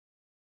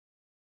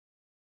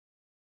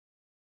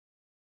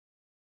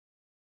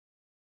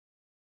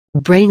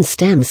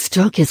Brainstem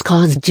stroke is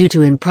caused due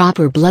to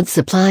improper blood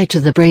supply to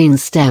the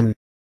brainstem.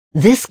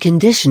 This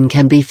condition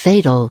can be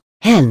fatal,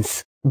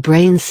 hence,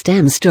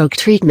 brainstem stroke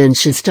treatment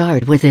should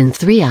start within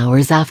 3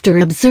 hours after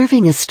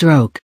observing a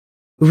stroke.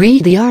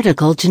 Read the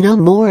article to know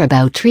more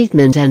about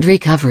treatment and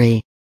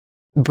recovery.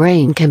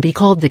 Brain can be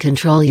called the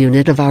control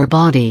unit of our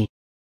body.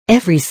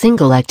 Every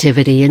single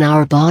activity in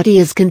our body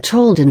is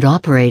controlled and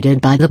operated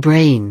by the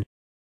brain.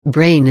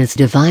 Brain is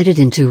divided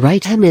into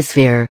right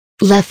hemisphere,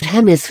 left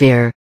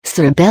hemisphere,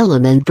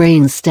 cerebellum and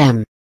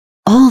brainstem.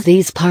 All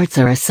these parts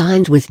are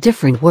assigned with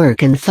different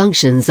work and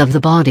functions of the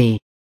body.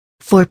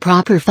 For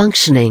proper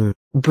functioning,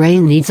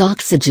 brain needs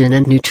oxygen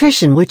and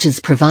nutrition which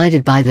is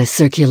provided by the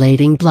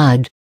circulating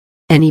blood.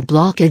 Any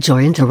blockage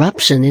or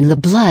interruption in the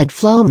blood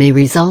flow may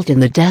result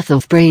in the death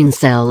of brain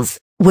cells,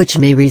 which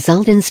may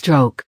result in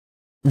stroke.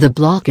 The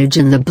blockage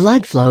in the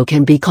blood flow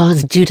can be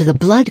caused due to the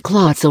blood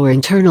clots or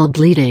internal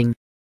bleeding.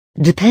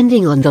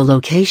 Depending on the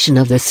location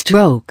of the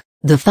stroke,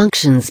 the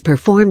functions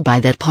performed by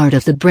that part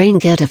of the brain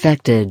get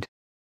affected.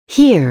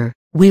 Here,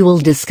 we will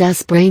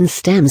discuss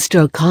brainstem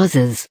stroke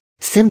causes,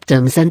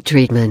 symptoms and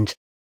treatment.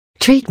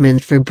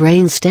 Treatment for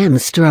brainstem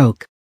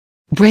stroke.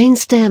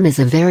 Brainstem is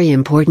a very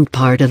important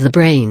part of the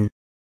brain.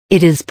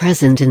 It is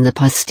present in the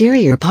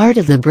posterior part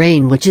of the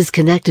brain which is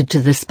connected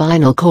to the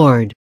spinal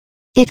cord.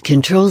 It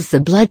controls the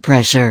blood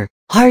pressure,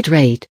 heart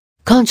rate,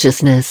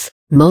 consciousness,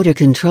 motor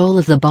control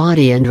of the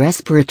body and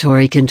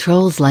respiratory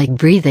controls like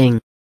breathing.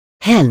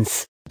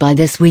 Hence, by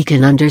this we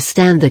can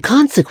understand the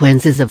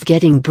consequences of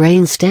getting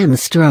brainstem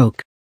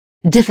stroke.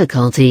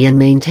 Difficulty in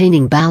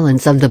maintaining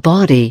balance of the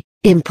body,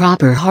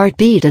 improper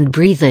heartbeat and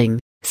breathing,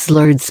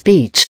 slurred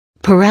speech,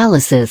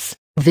 paralysis,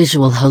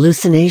 visual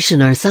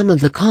hallucination are some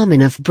of the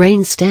common of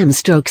brainstem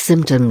stroke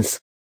symptoms.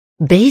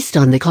 Based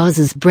on the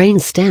causes,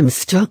 brainstem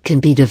stroke can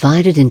be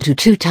divided into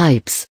two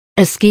types,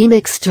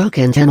 ischemic stroke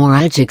and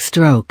hemorrhagic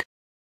stroke.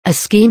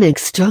 Ischemic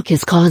stroke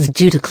is caused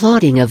due to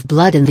clotting of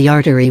blood in the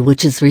artery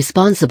which is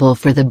responsible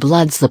for the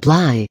blood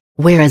supply,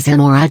 whereas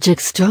hemorrhagic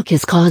stroke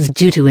is caused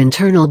due to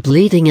internal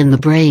bleeding in the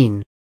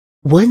brain.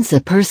 Once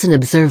a person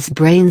observes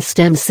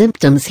brainstem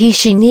symptoms,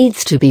 he/she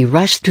needs to be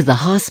rushed to the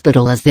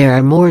hospital as there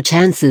are more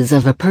chances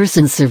of a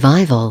person's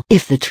survival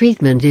if the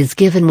treatment is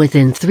given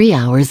within 3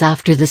 hours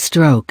after the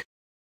stroke.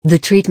 The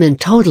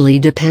treatment totally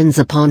depends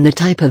upon the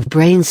type of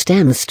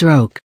brainstem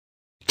stroke.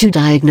 To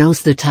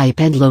diagnose the type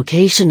and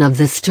location of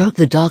the stroke,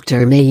 the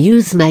doctor may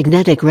use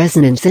magnetic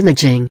resonance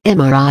imaging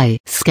 (MRI)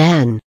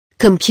 scan,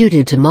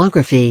 computed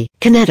tomography,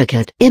 kinetic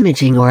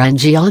imaging or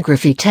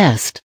angiography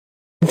test.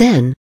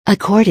 Then,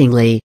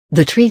 accordingly,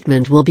 the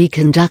treatment will be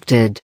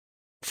conducted.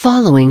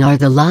 Following are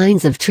the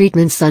lines of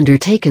treatments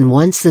undertaken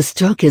once the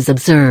stroke is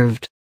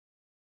observed.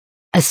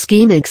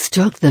 Ischemic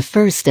stroke. The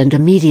first and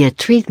immediate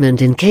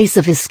treatment in case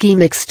of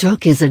ischemic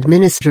stroke is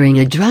administering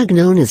a drug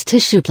known as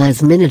tissue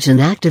plasminogen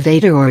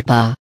activator or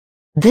TPA.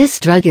 This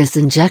drug is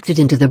injected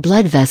into the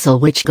blood vessel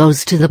which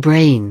goes to the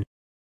brain.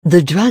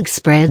 The drug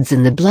spreads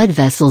in the blood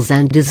vessels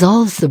and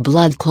dissolves the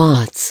blood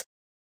clots.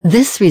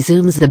 This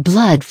resumes the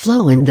blood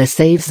flow and thus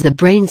saves the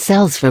brain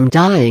cells from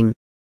dying.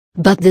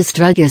 But this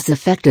drug is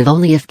effective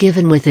only if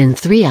given within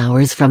 3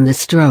 hours from the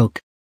stroke.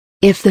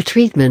 If the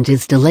treatment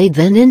is delayed,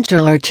 then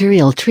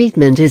intra-arterial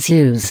treatment is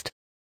used.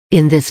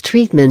 In this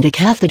treatment, a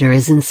catheter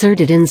is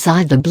inserted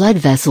inside the blood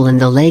vessel in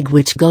the leg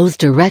which goes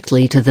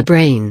directly to the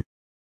brain.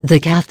 The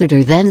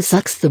catheter then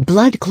sucks the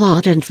blood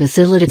clot and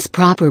facilitates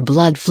proper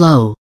blood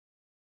flow.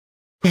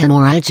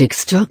 Hemorrhagic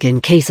stroke.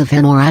 In case of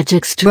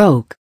hemorrhagic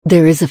stroke,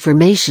 there is a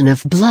formation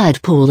of blood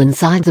pool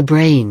inside the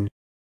brain.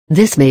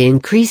 This may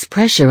increase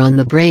pressure on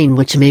the brain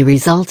which may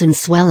result in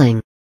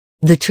swelling.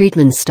 The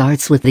treatment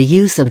starts with the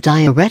use of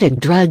diuretic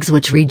drugs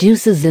which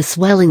reduces the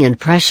swelling and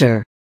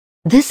pressure.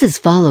 This is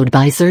followed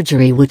by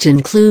surgery which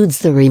includes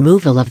the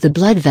removal of the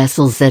blood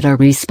vessels that are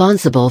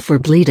responsible for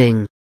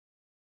bleeding.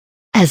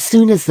 As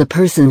soon as the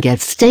person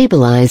gets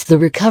stabilized, the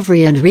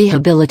recovery and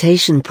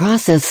rehabilitation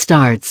process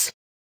starts.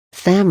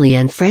 Family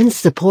and friends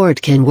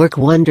support can work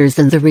wonders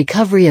in the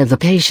recovery of the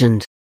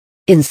patient.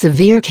 In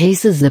severe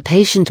cases, the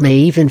patient may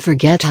even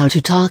forget how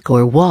to talk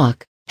or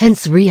walk,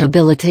 hence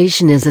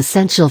rehabilitation is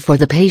essential for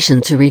the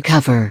patient to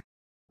recover.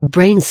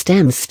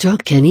 Brainstem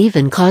stroke can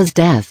even cause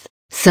death,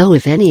 so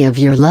if any of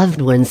your loved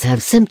ones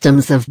have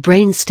symptoms of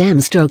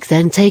brainstem stroke,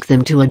 then take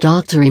them to a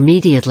doctor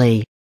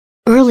immediately.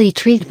 Early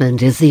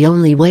treatment is the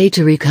only way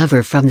to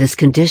recover from this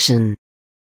condition.